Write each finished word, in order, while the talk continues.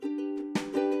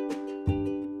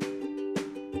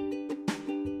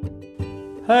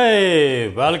Hey,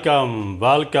 welcome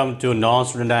to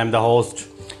Non-Student. I'm the host,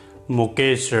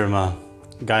 Mukesh Sharma.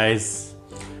 Guys,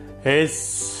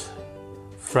 it's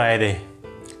Friday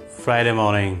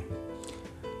morning.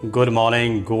 Good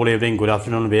morning, good evening, good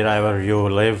afternoon, wherever you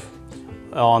live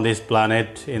on this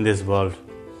planet, in this world.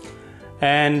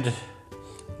 And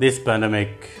this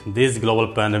global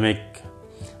pandemic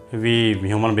we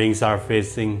human beings are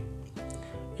facing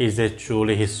is a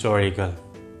truly historical.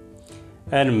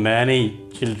 And many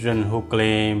children who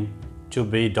claim to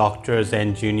be doctors,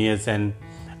 engineers, and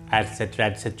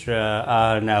etc.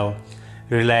 are now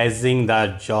realizing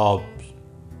their jobs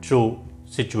through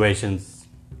situations.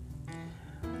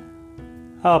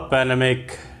 A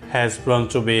pandemic has proven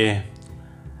to be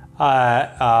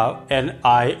an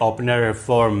eye opener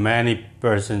for many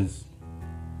persons.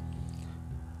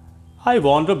 I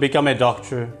want to become a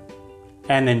doctor,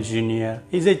 an engineer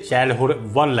is a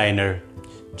childhood one-liner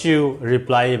to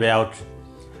reply about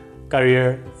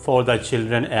career for the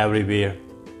children everywhere.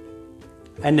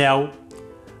 And now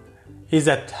is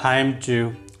the time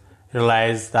to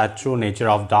realize the true nature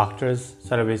of doctors'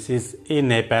 services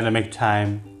in a pandemic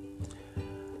time.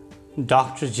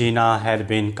 Dr. Gina had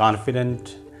been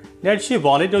confident that she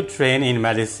wanted to train in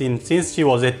medicine since she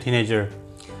was a teenager,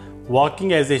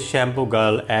 working as a shampoo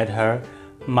girl at her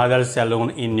mother's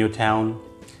salon in Newtown.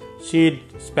 She'd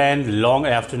spend long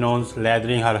afternoons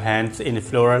lathering her hands in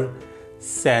floral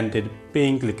scented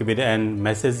pink liquid and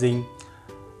massaging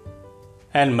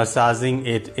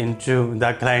it into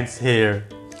the client's hair.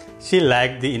 She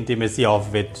liked the intimacy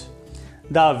of it.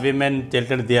 The women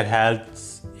tilted their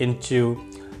heads into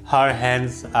her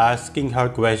hands, asking her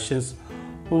questions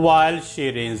while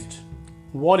she rinsed.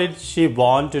 What did she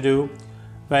want to do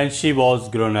when she was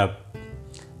grown up?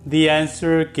 The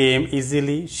answer came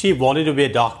easily. She wanted to be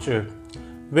a doctor,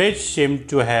 which seemed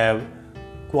to have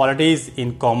qualities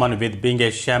in common with being a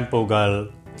shampoo girl.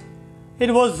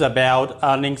 It was about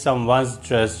earning someone's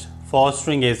trust,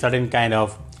 fostering a certain kind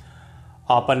of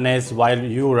openness while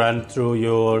you run through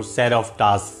your set of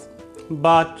tasks.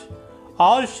 But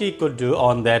all she could do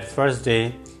on that first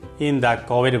day in the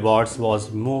COVID wards was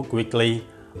move quickly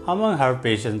among her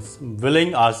patients,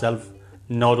 willing herself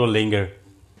not to linger.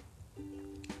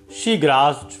 She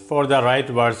grasped for the right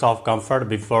words of comfort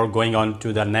before going on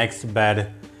to the next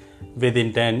bed. With the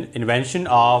invention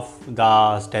of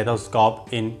the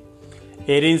stethoscope in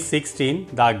 1816,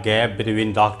 the gap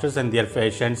between doctors and their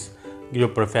patients grew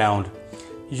profound.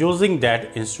 Using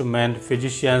that instrument,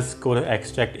 physicians could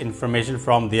extract information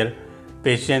from their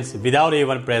patients without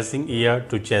even pressing ear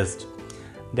to chest.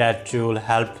 That tool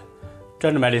helped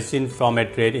turn medicine from a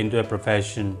trade into a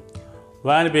profession.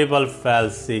 When people fell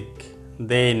sick,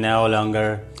 they no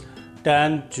longer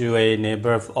turned to a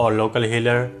neighbor or local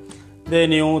healer. They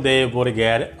knew they would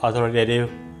get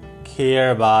authoritative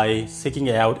care by seeking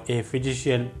out a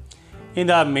physician. In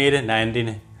the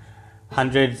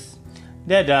mid-1900s,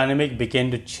 the dynamic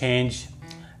began to change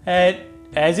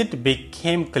as it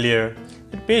became clear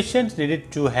that patients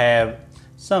needed to have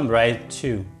some right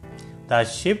too. The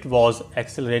shift was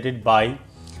accelerated by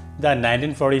the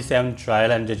 1947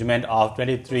 trial and judgment of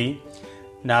 23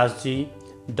 Nazi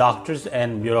doctors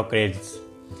and bureaucrats.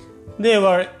 They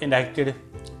were indicted,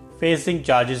 facing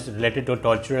charges related to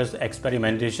torturous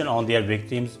experimentation on their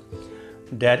victims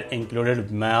that included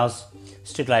mass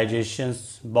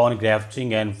sterilizations, bone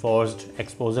grafting, and forced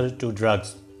exposure to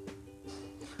drugs.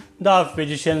 The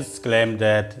physicians claimed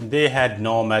that they had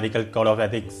no medical code of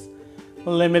ethics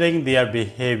limiting their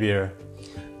behavior.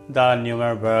 The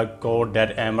Nuremberg Code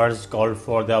that emerged called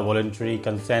for the voluntary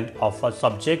consent of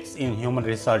subjects in human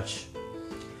research.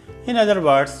 In other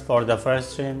words, for the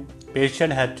first time,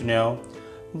 patients had to know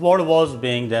what was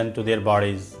being done to their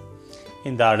bodies.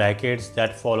 In the decades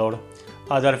that followed,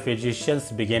 other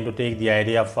physicians began to take the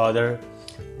idea further.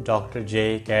 Dr.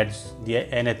 J. Katz, the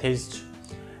anaesthetist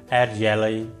at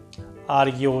Yale,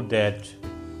 argued that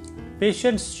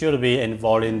patients should be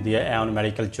involved in their own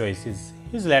medical choices.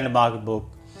 His landmark book,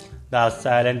 The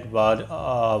Silent World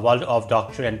of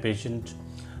Doctor and Patient,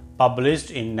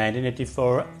 published in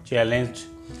 1984, challenged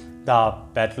the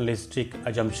paternalistic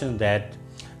assumption that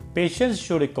patients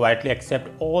should quietly accept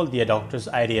all their doctor's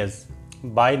ideas.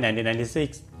 By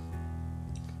 1996,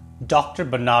 Dr.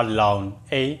 Bernard Lown,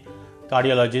 a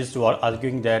cardiologist, was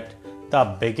arguing that the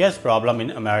biggest problem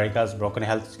in America's broken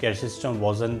healthcare system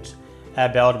wasn't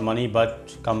about money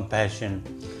but compassion.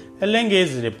 Healing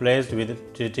is replaced with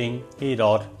treating, he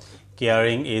wrote.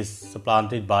 Caring is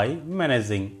supplanted by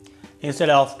managing. Instead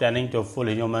of tending to full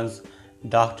humans,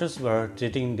 doctors were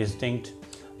treating distinct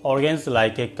organs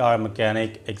like a car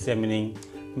mechanic examining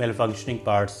malfunctioning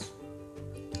parts.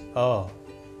 Oh,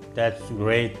 That's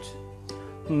great.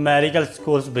 Medical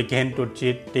schools began to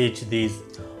teach these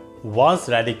once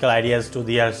radical ideas to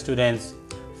their students.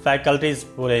 Faculties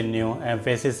put a new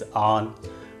emphasis on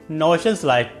notions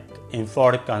like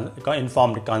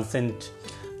informed consent.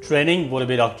 Training would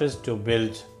be doctors to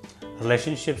build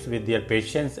relationships with their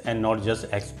patients and not just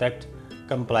expect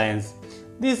compliance.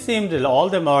 This seemed all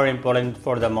the more important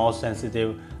for the most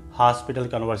sensitive hospital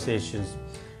conversations.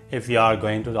 If you are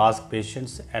going to ask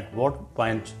patients at what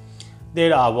point they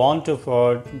want to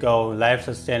forego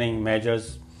life-sustaining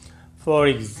measures, for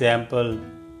example,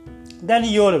 then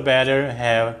you better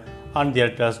have earned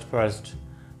their trust first.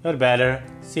 You better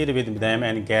sit with them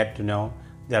and get to know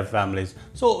their families.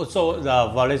 So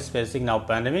the world is facing now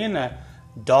pandemic, and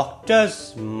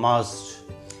doctors must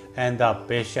and the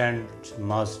patient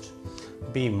must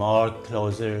be more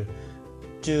closer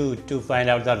to find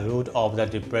out the root of the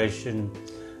depression,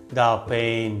 the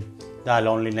pain, the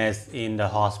loneliness in the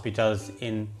hospitals,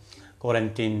 in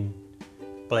quarantine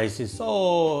places.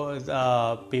 So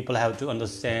people have to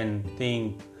understand,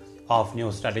 think of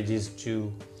new strategies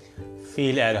to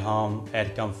feel at home,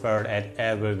 at comfort, at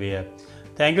everywhere.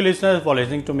 Thank you, listeners, for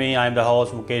listening to me. I am the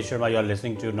host, Mukesh Sharma. You are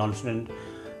listening to Nonstudent.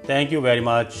 Thank you very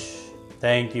much.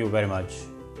 Thank you very much.